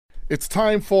It's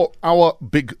time for our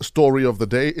big story of the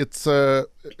day. It's a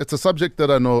subject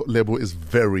that I know Lebo is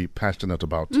very passionate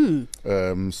about.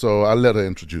 So I'll let her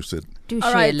introduce it.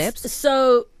 All right, Lebs.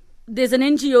 So there's an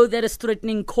NGO that is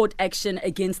threatening court action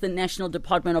against the National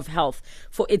Department of Health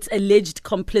for its alleged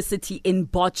complicity in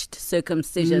botched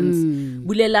circumcisions.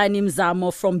 Bulelani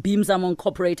Mzamo from Beam Zamo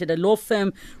Incorporated, a law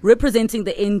firm representing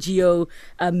the NGO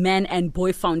Man and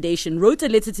Boy Foundation, wrote a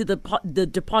letter to the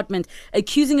department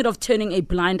accusing it of turning a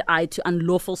blind eye to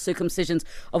unlawful circumcisions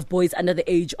of boys under the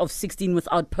age of 16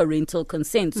 without parental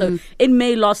consent. So in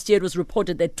May last year, it was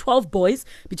reported that 12 boys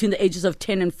between the ages of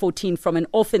 10 and 14 from an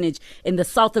orphanage in the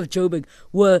south of Joburg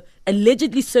were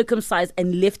allegedly circumcised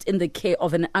and left in the care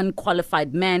of an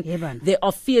unqualified man. There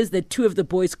are fears that 2 of the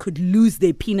boys could lose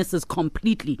their penises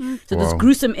completely. So this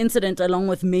gruesome incident, along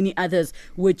with many others,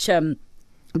 which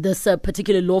this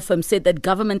particular law firm said that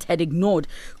government had ignored,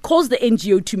 caused the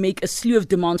NGO to make a slew of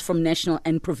demands from national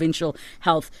and provincial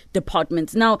health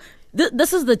departments. Now,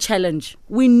 this is the challenge.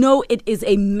 We know it is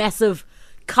a massive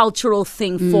cultural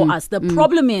thing for us. The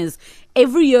problem is,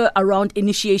 every year around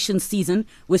initiation season,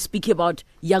 we're speaking about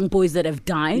young boys that have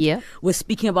died. We're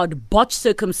speaking about botched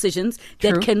circumcisions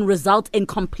that can result in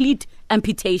complete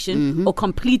amputation or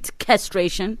complete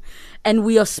castration. And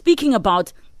we are speaking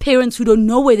about parents who don't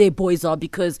know where their boys are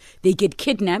because they get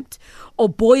kidnapped, or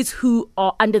boys who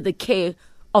are under the care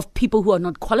of people who are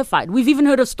not qualified. We've even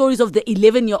heard of stories of the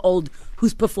 11-year-old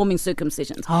who's performing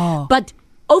circumcisions. But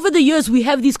over the years, we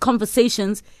have these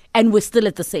conversations and we're still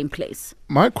at the same place.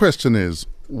 My question is,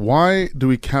 why do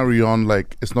we carry on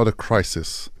like it's not a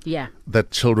crisis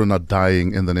that children are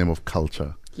dying in the name of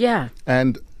culture?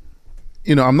 And,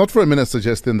 you know, I'm not for a minute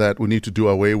suggesting that we need to do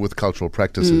away with cultural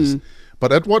practices.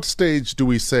 But at what stage do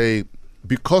we say,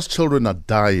 because children are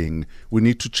dying, we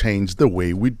need to change the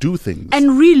way we do things? And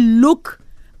relook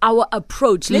our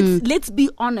approach. Let's be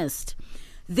honest.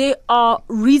 There are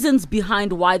reasons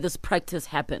behind why this practice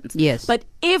happens. But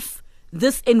if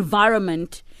this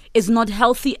environment is not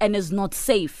healthy and is not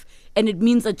safe, and it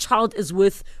means a child is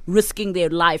worth risking their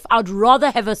life, I'd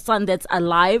rather have a son that's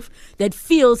alive, that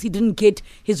feels he didn't get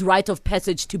his rite of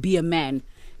passage to be a man,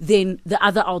 than the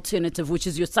other alternative, which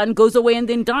is your son goes away and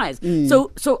then dies.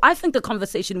 So I think the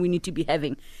conversation we need to be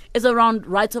having is around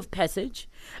rites of passage,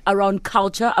 around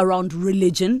culture, around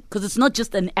religion, because it's not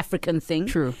just an African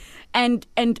thing. And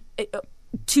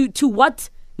to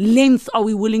what length are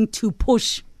we willing to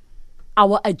push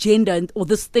our agenda or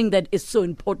this thing that is so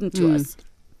important to us?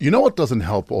 You know what doesn't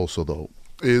help also, though,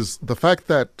 is the fact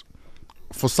that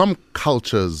for some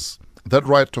cultures, that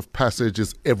rite of passage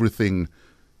is everything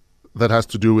that has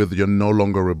to do with you're no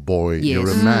longer a boy, you're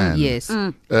a man.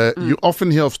 You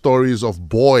often hear of stories of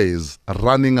boys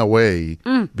running away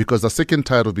because they're sick and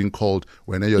tired of being called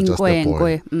when you're just a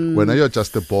boy. When you're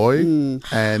just a boy.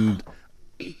 And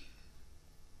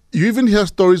you even hear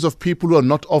stories of people who are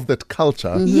not of that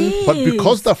culture, but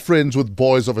because they're friends with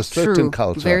boys of a certain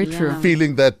culture,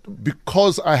 feeling that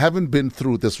because I haven't been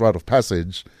through this rite of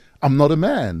passage, I'm not a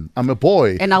man. I'm a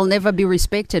boy. And I'll never be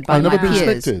respected by my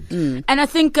peers. And I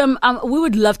think we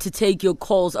would love to take your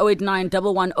calls, 089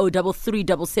 110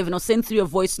 3377, or send through your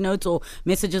voice notes or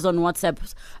messages on WhatsApp,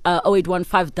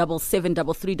 0815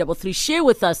 773333. Share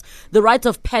with us the rite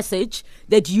of passage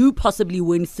that you possibly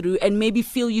went through and maybe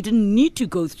feel you didn't need to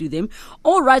go through them,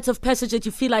 or rites of passage that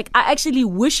you feel like, I actually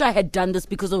wish I had done this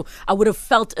because I would have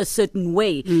felt a certain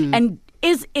way. And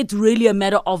is it really a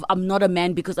matter of I'm not a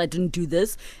man because I didn't do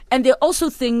this? And there are also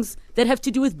things that have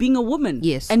to do with being a woman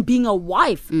and being a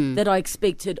wife that are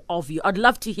expected of you. I'd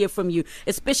love to hear from you,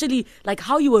 especially like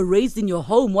how you were raised in your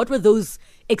home. What were those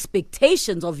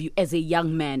expectations of you as a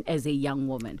young man, as a young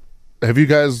woman? Have you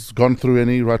guys gone through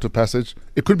any rite of passage?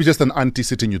 It could be just an auntie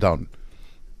sitting you down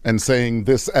and saying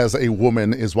this as a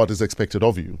woman is what is expected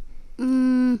of you.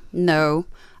 No.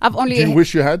 Do you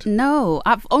wish you had? No.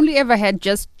 I've only ever had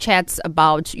just chats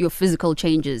about your physical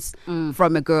changes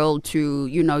from a girl to,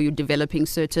 you know, you're developing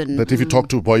certain... That if you talk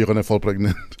to a boy, you're going to fall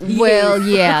pregnant. Well,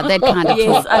 yeah, that kind of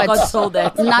talk. I got told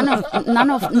that.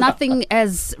 Nothing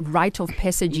as rite of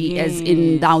passage as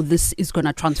in now this is going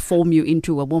to transform you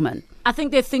into a woman. I think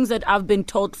there are things that I've been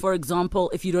told, for example,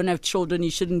 if you don't have children,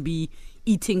 you shouldn't be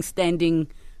eating standing...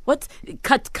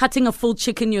 Cutting a full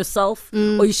chicken yourself,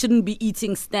 or you shouldn't be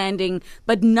eating standing,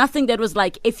 but nothing that was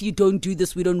like, if you don't do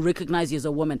this, we don't recognize you as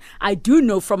a woman. I do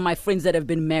know from my friends that have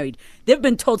been married, they've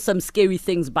been told some scary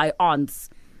things by aunts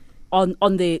on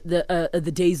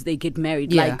the days they get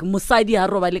married, like Musaidi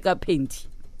haroba leka penti.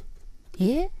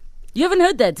 Yeah, you haven't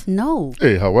heard that? No.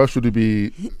 Hey, why should you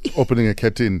be opening a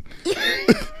curtain?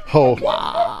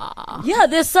 Wow. Yeah,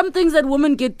 there's some things that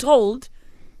women get told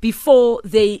before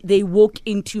they walk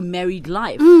into married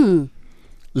life.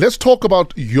 Let's talk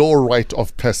about your rite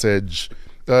of passage.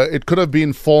 It could have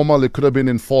been formal, it could have been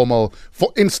informal.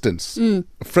 For instance, a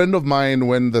friend of mine,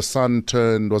 when the son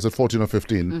turned, was it 14 or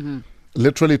 15,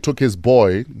 literally took his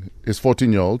boy, his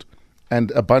 14-year-old,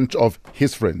 and a bunch of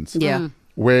his friends. Yeah.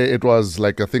 Where it was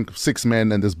like, I think, 6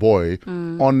 men and this boy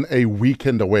on a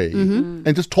weekend away.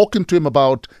 And just talking to him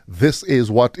about this is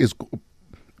what is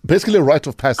basically a rite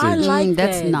of passage. I like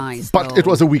That's that. nice. But though. it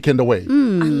was a weekend away. I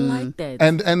like that.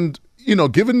 And you know,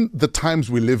 given the times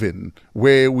we live in,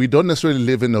 where we don't necessarily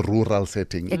live in a rural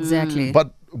setting, Exactly.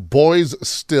 but boys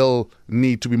still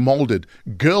need to be molded,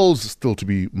 girls still to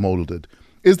be molded.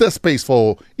 Is there space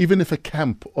for even if a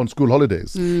camp on school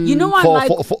holidays? You know, I For,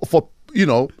 like... for you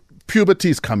know,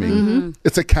 puberty is coming.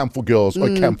 It's a camp for girls or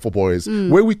a camp for boys,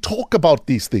 where we talk about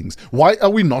these things. Why are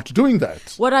we not doing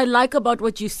that? What I like about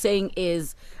what you're saying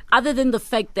is, other than the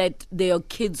fact that there are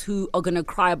kids who are going to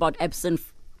cry about absent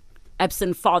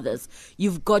fathers,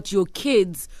 you've got your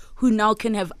kids who now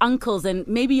can have uncles, and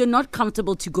maybe you're not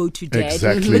comfortable to go to dad,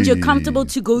 Exactly. but you're comfortable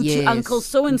to go to Yes, uncle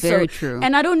so-and-so. very true.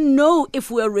 And I don't know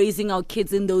if we're raising our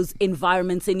kids in those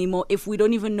environments anymore, if we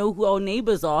don't even know who our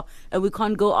neighbors are, and we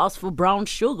can't go ask for brown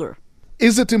sugar.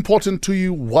 Is it important to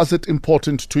you? Was it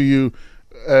important to you?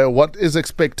 What is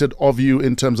expected of you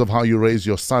in terms of how you raise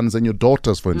your sons and your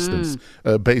daughters, for instance,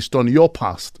 based on your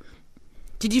past?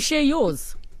 Did you share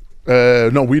yours?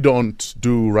 No, we don't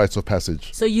do rites of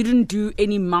passage. So you didn't do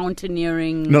any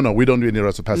mountaineering? No, we don't do any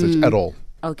rites of passage at all.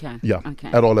 Okay. Yeah, Okay.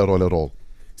 at all.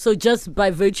 So just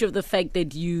by virtue of the fact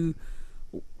that you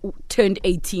turned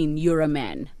 18, you're a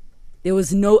man. There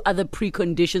was no other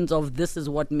preconditions of this is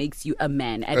what makes you a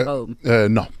man at home.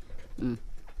 No.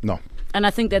 No. And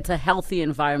I think that's a healthy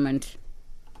environment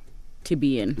to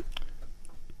be in.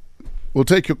 We'll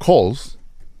take your calls.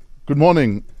 Good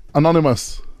morning,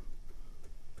 Anonymous.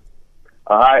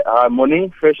 Hi,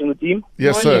 morning, Fresh in the team.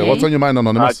 Yes, sir. Morning. What's on your mind,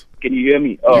 Anonymous? Can you hear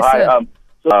me? Oh, Yes, hi.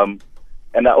 sir.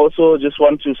 And I also just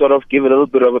want to sort of give a little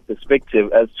bit of a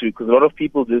perspective as to, because a lot of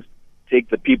people just take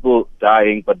the people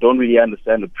dying, but don't really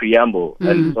understand the preamble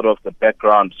and sort of the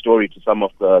background story to some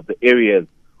of the areas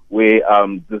where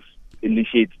this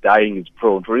initiates dying is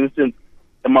prone. For instance,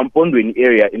 the Mampondweni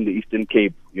area in the Eastern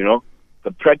Cape, you know,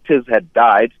 the practice had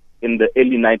died in the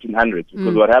early 1900s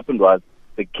because what happened was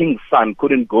the king's son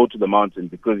couldn't go to the mountain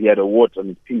because he had a wart on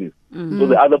his penis. So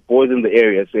the other boys in the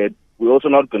area said, we're also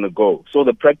not going to go. So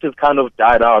the practice kind of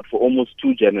died out for almost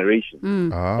 2 generations.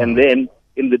 And then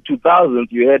in the 2000s,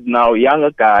 you had now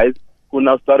younger guys who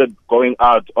now started going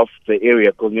out of the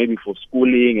area because maybe for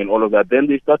schooling and all of that. Then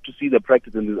they start to see the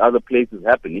practice in these other places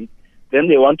happening. Then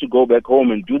they want to go back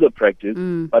home and do the practice.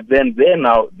 But then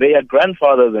their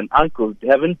grandfathers and uncles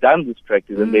haven't done this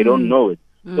practice and they don't know it.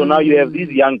 So now you have these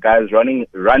young guys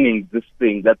running this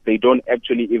thing that they don't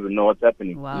actually even know what's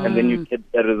happening. Wow. And then you get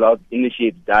a result,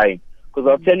 initiates dying. Because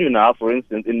I'll tell you now, for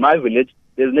instance, in my village,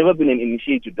 there's never been an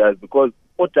initiate who does, because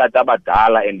Otata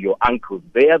Badala and your uncles,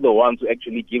 they are the ones who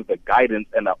actually give the guidance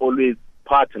and are always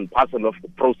part and parcel of the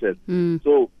process.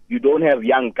 So you don't have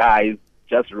young guys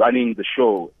just running the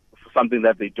show for something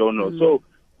that they don't know. So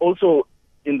also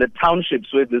in the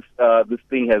townships where this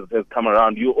thing has come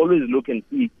around, you always look and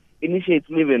see initiates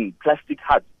live in plastic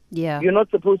huts. Yeah. You're not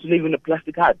supposed to live in a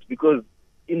plastic hut, because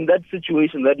in that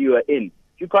situation that you are in,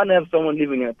 you can't have someone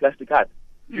living in a plastic hut.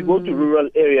 If you go to rural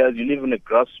areas, you live in a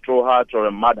grass straw hut or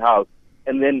a mud house.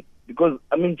 And then, because,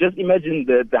 I mean, just imagine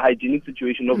the hygienic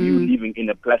situation of you living in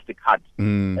a plastic hut.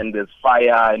 And there's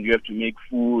fire and you have to make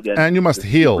food. And you must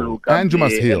there's people heal. who come And you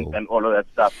must there heal. And all of that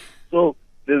stuff. So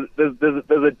there's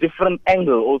a different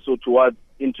angle also towards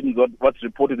in terms of what's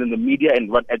reported in the media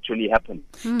and what actually happened.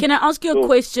 Can I ask you a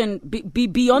question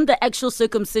beyond the actual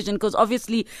circumcision? Because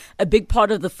obviously a big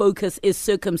part of the focus is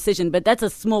circumcision, but that's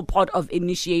a small part of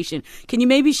initiation. Can you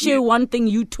maybe share one thing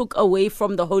you took away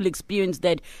from the whole experience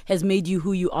that has made you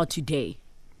who you are today?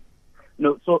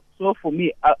 No, so for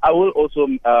me, I will also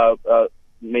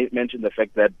mention the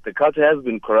fact that the culture has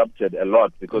been corrupted a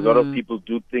lot, because a lot of people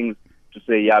do things to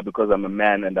say, yeah, because I'm a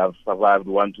man and I've survived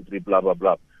 1, 2, 3, blah, blah,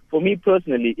 blah. For me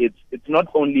personally, it's not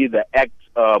only the act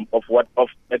of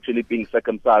actually being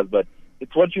circumcised, but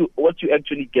it's what you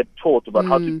actually get taught about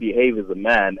how to behave as a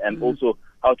man, and also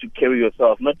how to carry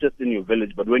yourself, not just in your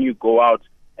village, but when you go out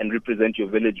and represent your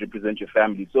village, represent your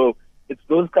family. So it's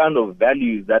those kind of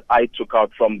values that I took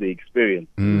out from the experience.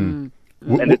 And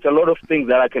it's a lot of things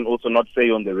that I can also not say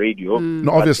on the radio.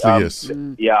 No, obviously, yes.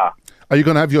 Yeah. Are you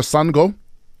going to have your son go?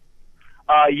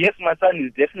 Yes, my son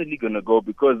is definitely going to go,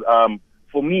 because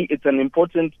for me, it's an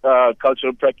important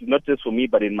cultural practice, not just for me,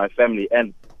 but in my family.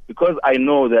 And because I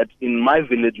know that in my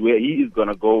village where he is going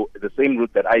to go the same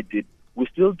route that I did, we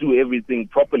still do everything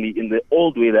properly in the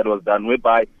old way that was done,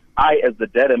 whereby I, as the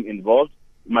dad, am involved.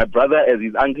 My brother, as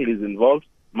his uncle, is involved.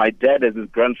 My dad, as his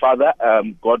grandfather,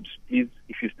 God, please,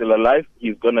 if he's still alive,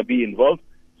 he's going to be involved.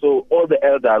 So all the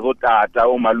elders,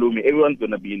 Malumi, everyone's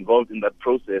going to be involved in that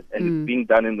process, and it's being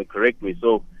done in the correct way.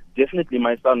 So definitely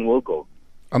my son will go.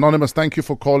 Anonymous, thank you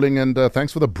for calling, and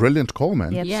thanks for the brilliant call,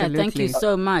 man. Yeah, thank you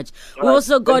so much. We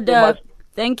also got,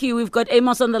 thank you, we've got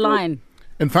Amos on the line.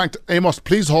 In fact, Amos,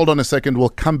 please hold on a second. We'll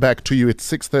come back to you at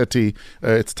 6:30.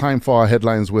 It's time for our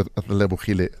headlines with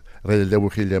Lebohile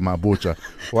Mabucha.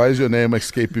 Why is your name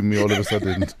escaping me all of a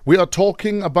sudden? We are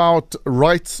talking about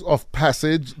rites of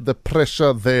passage, the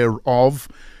pressure thereof,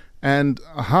 and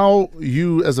how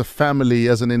you as a family,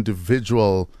 as an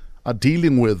individual, are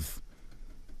dealing with,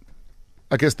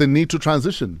 I guess, the need to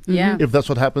transition. Yeah. If that's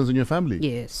what happens in your family.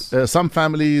 Yes. Some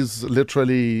families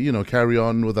literally, carry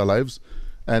on with their lives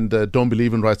and don't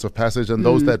believe in rites of passage, and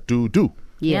those that do.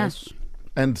 Yes.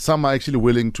 And some are actually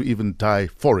willing to even die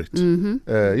for it.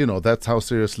 That's how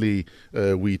seriously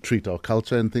we treat our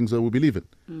culture and things that we believe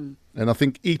in. And I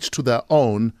think each to their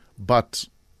own, but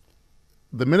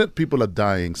the minute people are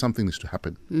dying, something needs to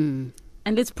happen.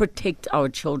 And let's protect our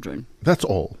children. That's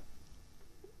all.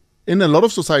 In a lot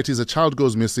of societies, a child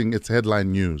goes missing, it's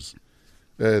headline news.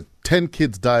 10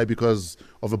 kids die because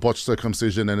of a botched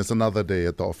circumcision, and it's another day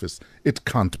at the office. It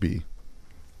can't be.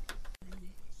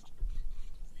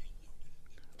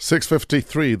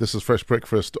 6:53, this is Fresh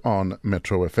Breakfast on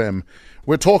Metro FM.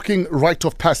 We're talking rite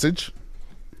of passage,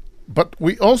 but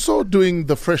we're also doing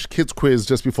the Fresh Kids quiz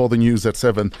just before the news at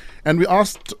 7. And we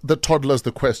asked the toddlers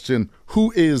the question,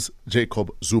 who is Jacob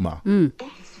Zuma?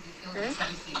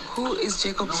 Who is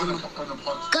Jacob Zuma?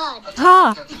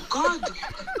 Ah, God.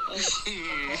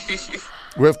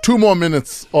 We have 2 more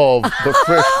minutes of the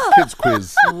Fresh Kids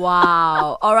quiz.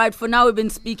 Wow. All right, for now we've been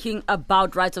speaking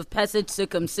about rites of passage,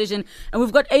 circumcision, and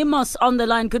we've got Amos on the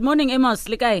line. Good morning, Amos.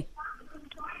 Likai.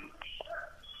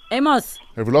 Amos.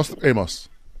 Have we lost Amos?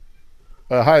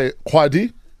 Hi,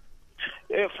 Kwadi.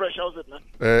 Yeah, Fresh, how's it, man?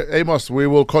 Amos, we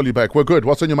will call you back. We're good.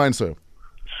 What's on your mind, sir?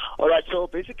 All right, so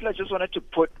basically I just wanted to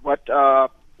put what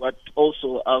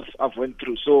also I've went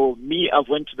through. So I've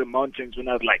went to the mountains when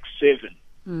I was like 7.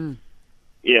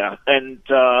 Yeah, and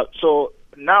so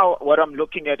now what I'm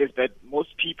looking at is that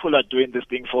most people are doing this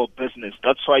thing for business.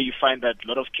 That's why you find that a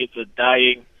lot of kids are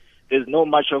dying. There's no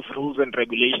much of rules and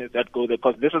regulations that go there,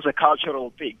 because this is a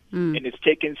cultural thing, and it's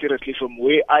taken seriously from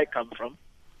where I come from,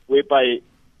 whereby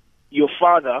your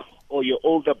father or your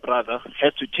older brother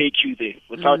has to take you there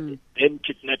without them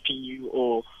kidnapping you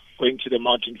or going to the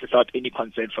mountains without any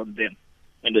consent from them.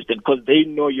 Understand? Because they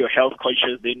know you're health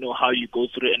conscious, they know how you go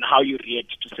through it and how you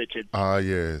react to certain.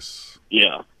 Yes.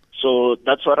 Yeah. So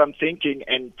that's what I'm thinking.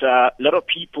 And a lot of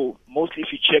people, mostly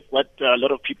if you check what a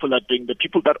lot of people are doing, the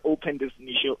people that open this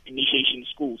initiation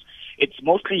schools, it's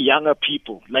mostly younger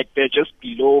people, like they're just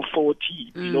below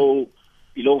 40, below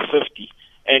 50.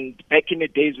 And back in the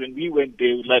days when we went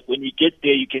there, like when you get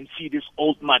there, you can see this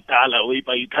old madala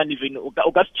whereby you can't even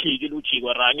understand.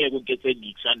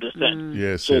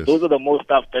 Yes. So those are the most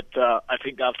stuff that I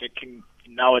think are affecting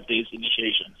nowadays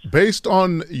initiations. Based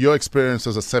on your experience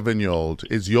as a 7-year-old,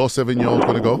 is your 7-year-old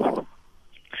going to go?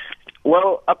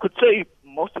 Well, I could say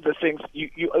most of the things you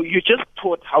just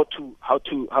taught how to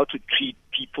treat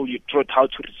people. You taught how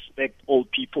to respect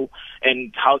old people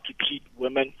and how to treat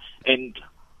women and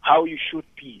how you should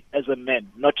be as a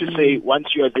man. Not to say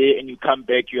once you are there and you come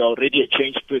back, you are already a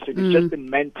changed person. It's just the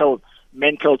mental.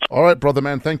 All right, brother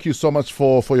man. Thank you so much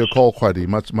for your call, Kwadi.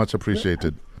 Much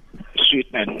appreciated.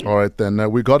 Sweet, man. All right, then.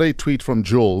 We got a tweet from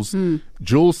Jules.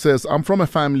 Jules says, I'm from a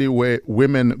family where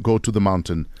women go to the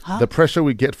mountain. The pressure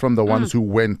we get from the ones who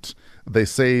went, they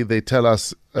tell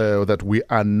us that we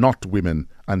are not women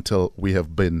until we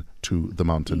have been to the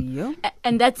mountain. yeah.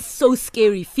 And that's so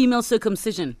scary. Female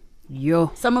circumcision.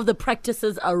 Yo. Some of the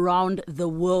practices around the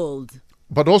world.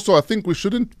 But also, I think we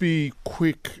shouldn't be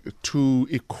quick to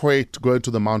equate going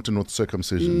to the mountain with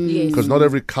circumcision. Yes. Because not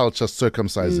every culture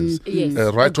circumcises.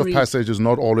 Yes, Rite of agreed. passage is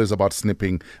not always about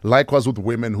snipping. Likewise with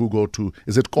women who go to,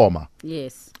 is it Koma?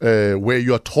 Yes. Where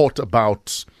you're taught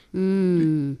about,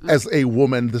 as a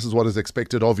woman, this is what is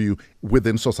expected of you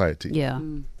within society. Yeah.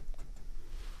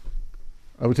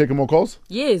 Are we taking more calls?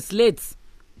 Yes, let's.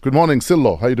 Good morning,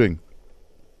 Sillo. How are you doing?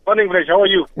 Morning, Fresh. How are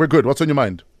you? We're good. What's on your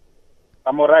mind?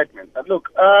 I'm all right, man. Look,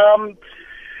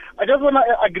 I just want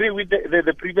to agree with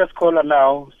the previous caller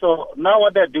now. So now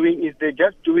what they're doing is they're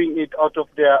just doing it out of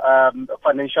their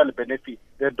financial benefit.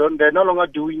 They're no longer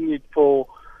doing it for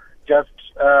just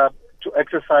to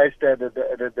exercise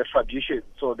the tradition.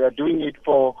 So they're doing it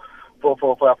for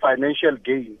a financial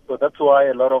gain. So that's why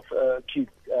a lot of kids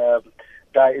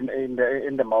die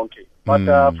in the mountain.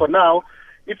 But for now,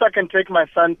 if I can take my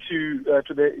son to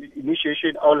the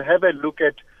initiation, I'll have a look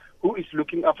at who is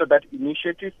looking after that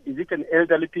initiative. Is it an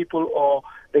elderly people or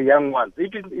the young ones?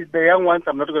 If it's the young ones,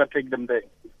 I'm not going to take them there.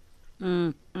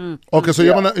 Okay, so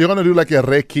you're gonna do like a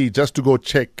recce just to go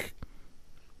check.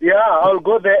 Yeah, I'll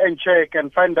go there and check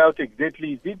and find out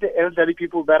exactly, is it the elderly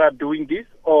people that are doing this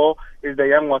or is the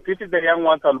young ones? If it's the young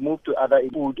ones, I'll move to other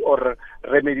food or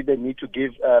remedy they need to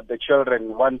give the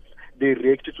children once they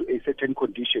react to a certain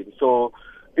condition. So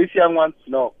these young ones,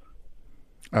 no.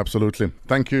 Absolutely.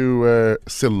 Thank you,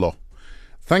 Sillo.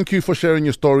 Thank you for sharing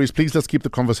your stories. Please let's keep the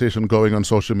conversation going on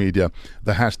social media.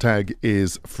 The hashtag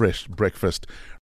is Fresh Breakfast.